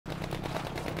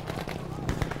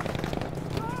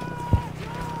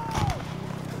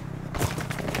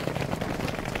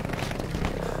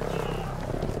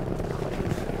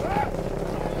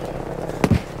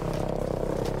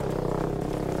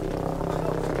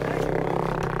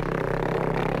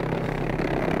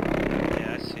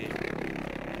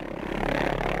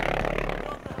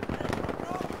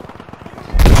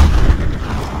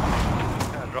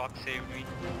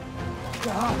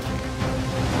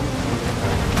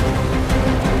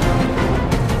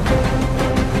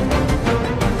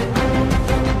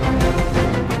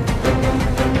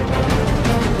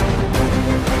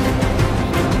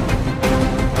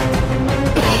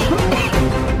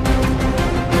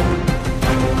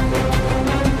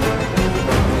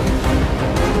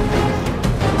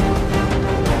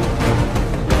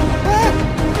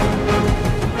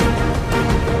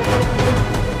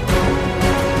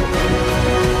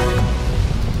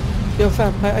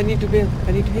Sam. I need to bail.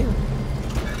 I need to heal.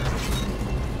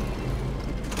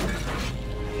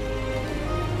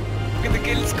 Look at the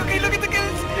kills. Cookie, look at the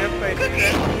kills. Yep, I think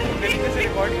that. This is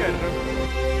record कर रहा हूँ.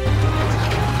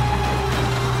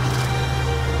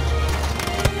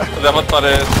 रहमत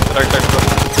मारे right side पर.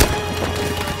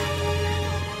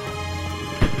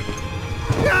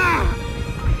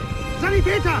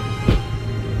 Sanitäter!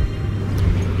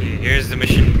 Here's the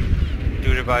mission. To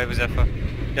revive Zephyr.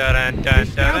 Dun dun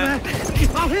dun. Ich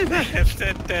brauche Hilfe!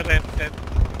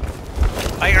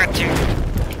 I got you.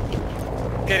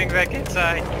 Getting back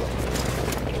inside.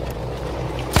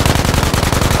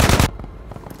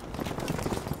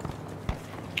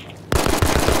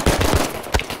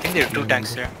 I think there are 2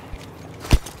 tanks there.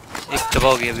 एक दबा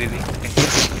हो गया baby.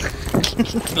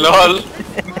 Lol.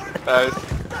 Nice.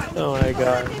 Oh my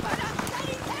god.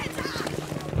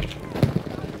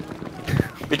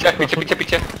 पीछे पीछे पीछे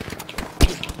पीछे.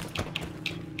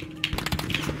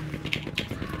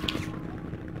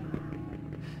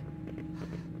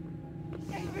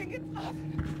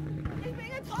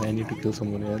 I need to kill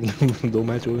someone यार. 2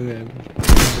 match हो गए यार.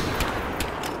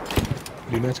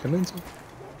 Rematch करना इनसे.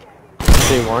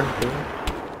 They want to.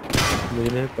 मुझे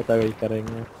नहीं पता वही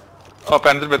करेंगे. और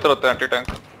पैंजर बेहतर होता है anti tank.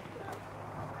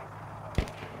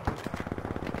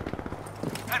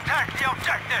 Attack the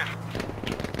objective!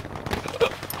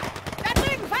 Da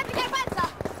drüben, feindlicher Panzer!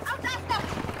 Auslastung!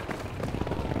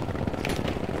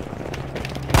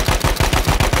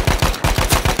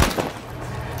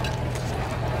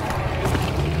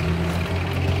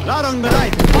 Ladung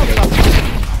bereit! Aufpassen!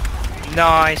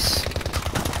 Nice.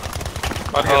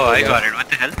 Oh, I got it. What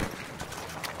the hell?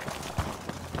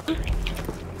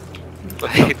 I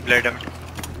bled him.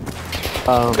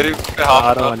 मेरी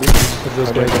half.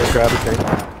 Just going to grab a tank.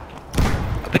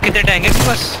 अबे कितने tank हैं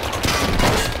बस?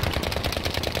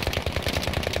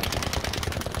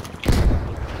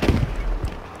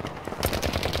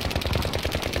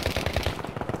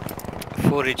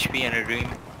 Four HP and a dream.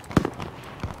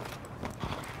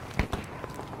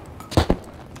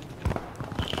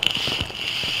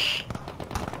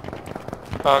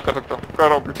 हाँ कर सकता हूँ.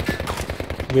 कर अभी.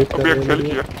 अभी एक फेल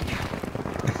किया.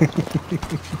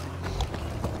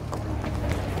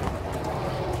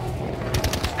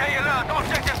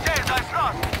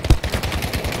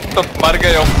 तो मर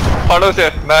गए हो. फाड़ो से.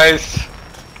 नाइस.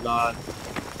 Lol.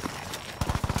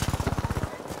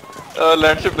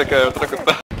 लैंडशिप लेके आया उतना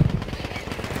कुत्ता.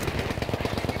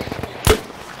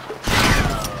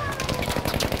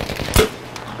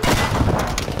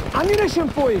 Ammunition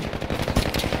for you!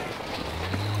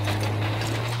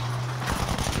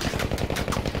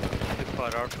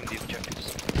 Far out from the objectives.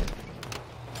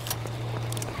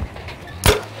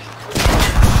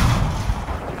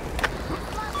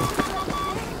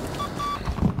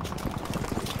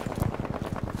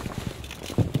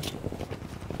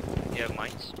 You have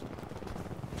mines?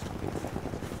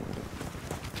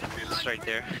 It's right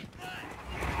there.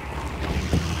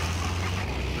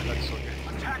 I got soldier.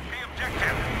 Attack the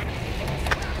objective!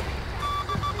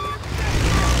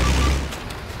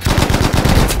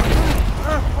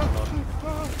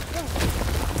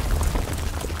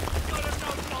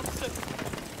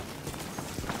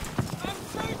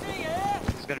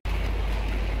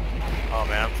 Oh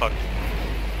man, I'm fucked.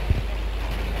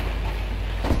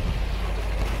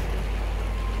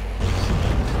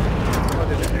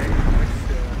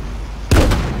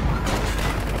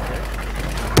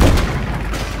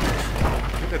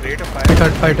 The rate of fire. I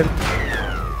can't fight him.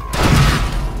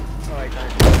 Oh, I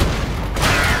can't.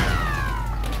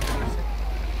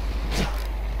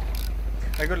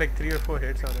 I got like 3 or 4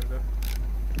 hits on him though.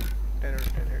 10 out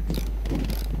of 10 hits.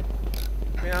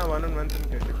 Yeah, 1-on-1 तुम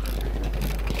कैसे करते हो?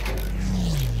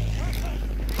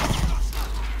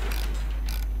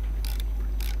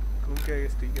 घूम के आगे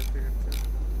stick कैसे करते हैं?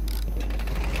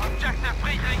 Objective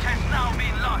Friedrich has now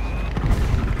been lost!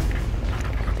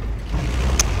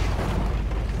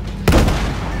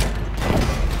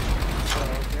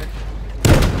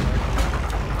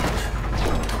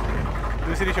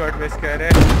 दूसरी शॉट मिस कर रहे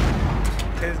हैं.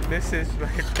 His miss is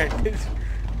my advantage.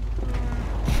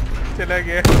 चला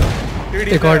गया.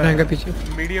 एक और टैंक है पीछे.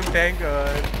 मीडियम टैंक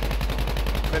और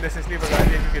मैंने इसलिए बता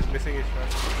दिया क्योंकि इस मिसिंग इस शॉट.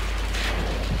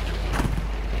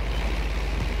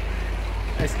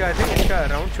 इसका आई थिंक इसका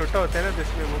राउंड छोटा होता है ना तो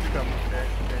इसमें वो भी कम होता है.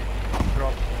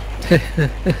 Drop.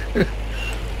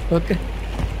 Okay.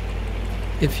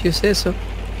 If you say so.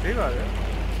 सही बात है.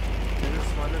 This is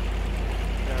smaller.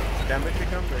 Damage भी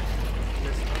कम है.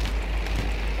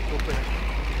 Open.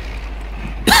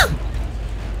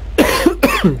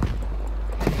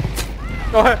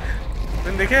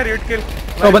 तुम देखे रेड किल.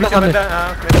 ओ बंदा सामने. हाँ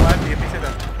मैंने मार दिया पीछे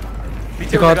था.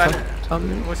 पीछे एक और था.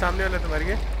 वो सामने वाला तो मर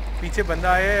गया, पीछे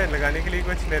बंदा आया है लगाने के लिए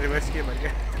कुछ, ने रिवर्स किया मर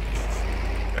गया।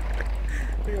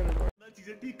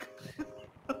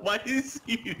 Why is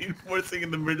he reinforcing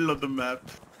in the middle of the map?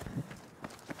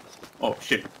 Oh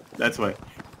shit, that's why.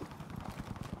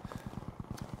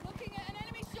 Looking at an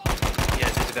enemy shot. Yeah,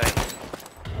 there's a guy.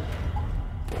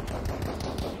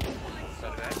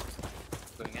 Got a guy.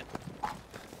 Going in.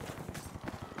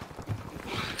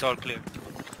 It's all clear.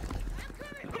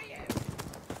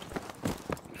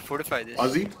 Fortify this.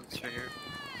 Ozzy? It's right here.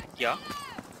 Yeah.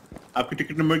 आपकी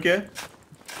ticket number क्या है?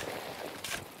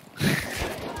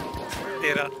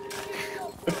 तेरा.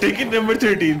 Ticket number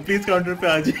 13, please counter पे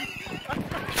आ जाइए.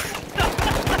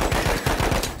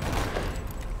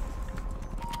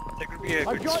 That could be a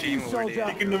good stream over there.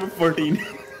 Ticket number 14.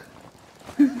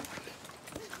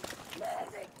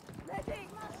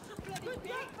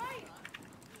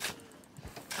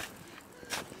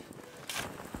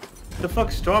 The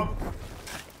fuck, stop.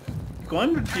 कौन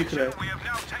चीख रहा है? We have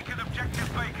now taken objective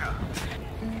Baker.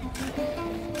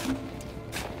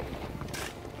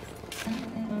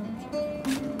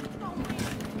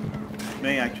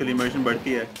 नहीं, एक्चुअली इमर्शन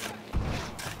बढ़ती है.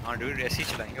 हाँ dude, ऐसे ही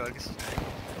चलाएंगे और किस?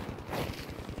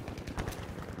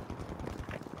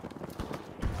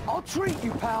 I'll treat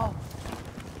you, pal.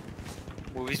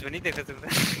 Movies में नहीं देखा तुमने?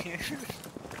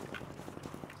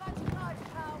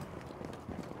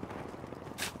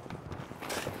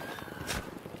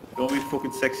 Don't be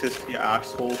fucking sexist, you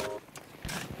asshole.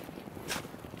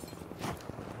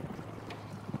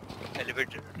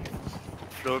 Elevator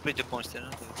floor पे जब पहुँचते हैं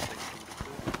ना तो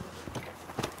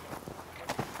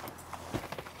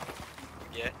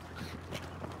yeah.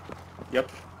 Yep.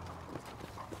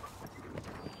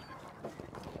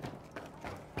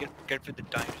 Get with the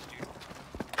times, dude.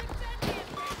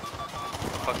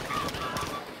 Fuck you.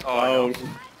 Oh, no.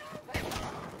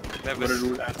 मैं what a बस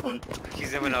rude asshole.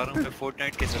 चीजें बना रहा हूँ मैं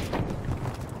Fortnite के साथ.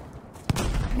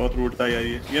 बहुत रूड था यार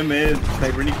ये मैं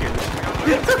स्नाइपर नहीं खेल रहा.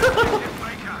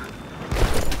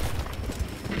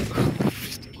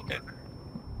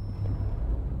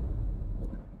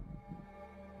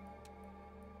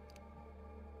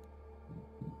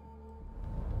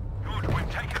 Good,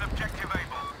 we've taken objective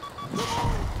Able.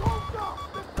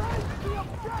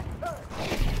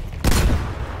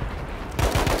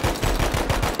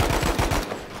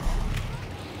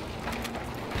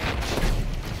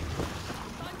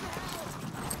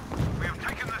 We have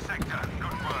taken the sector.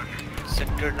 Good work.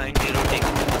 Sector 90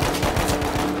 taken.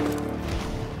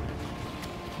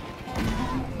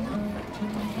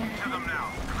 To them now.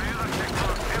 Clear the sector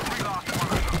of every last one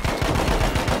of them.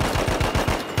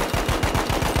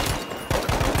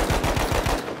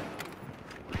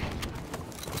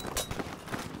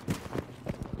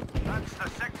 That's the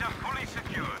sector fully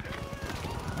secured.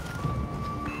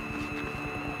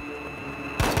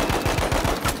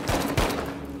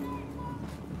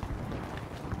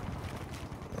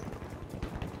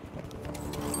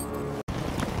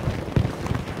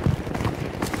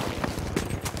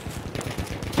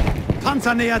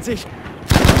 Panzer nähert sich.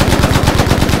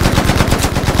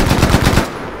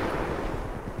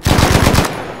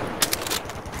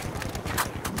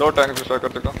 दो tank destroy कर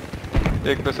चुका.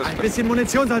 एक पे Ein system. bisschen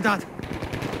Munition, Soldat.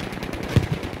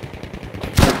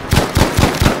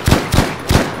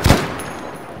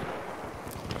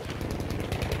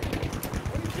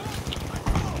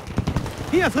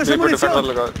 Hier, frische B पे defender Munition.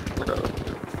 लगा.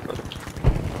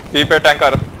 B पे tank आ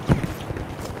रहा.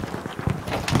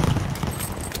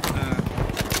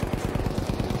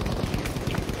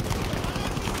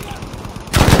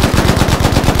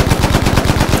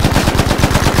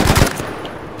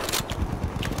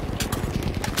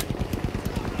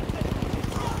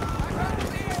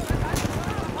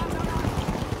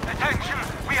 Attention,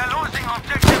 we are losing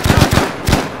objective Delta.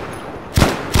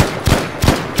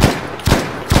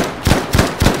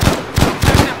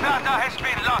 Objective Delta has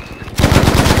been lost.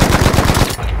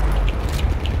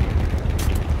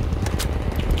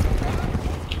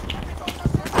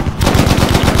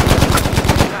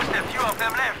 Just a few of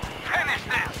them left. Finish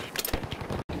this.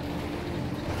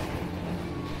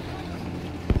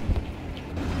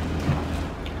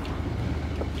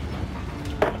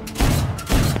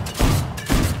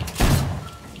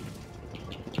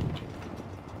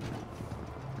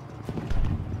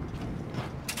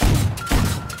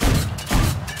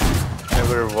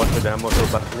 Never wanted ammo so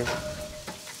badly.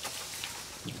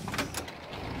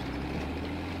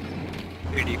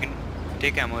 Wait, you can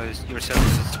take ammo yourself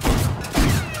as a support.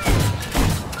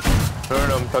 No,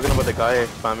 I'm talking about the guy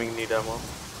spamming need ammo.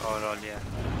 All, yeah.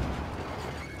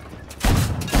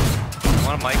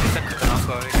 हमारा mic इतना खतरनाक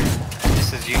हो रहा है.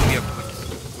 Just assume you have to.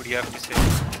 What do you have to say?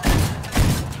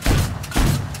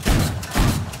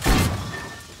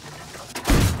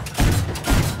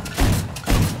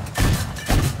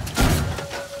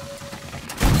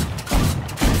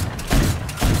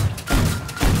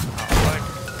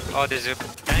 Oh, there's a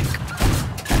tank.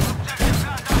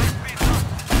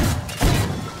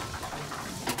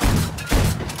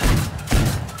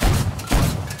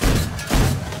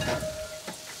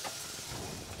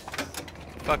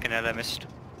 Fucking hell, I missed.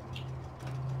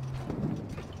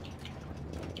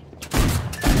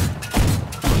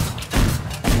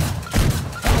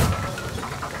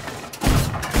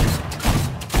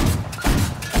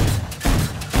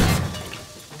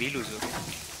 B loser.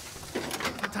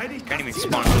 Can't even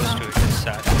spawn close to it, it's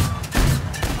sad.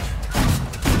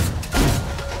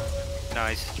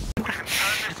 Nice.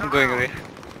 I'm going away.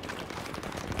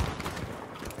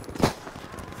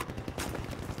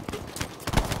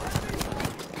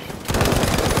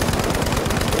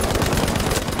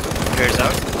 Players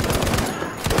out.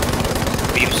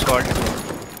 Beam squad.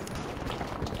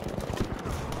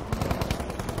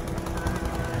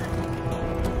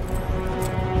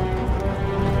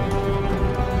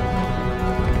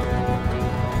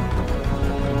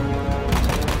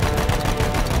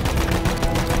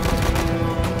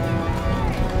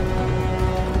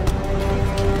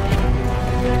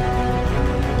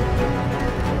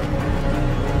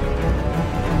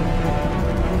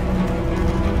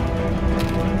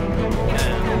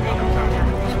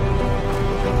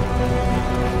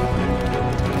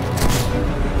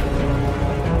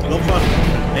 No fun.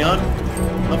 Hang on.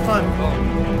 No fun. Oh.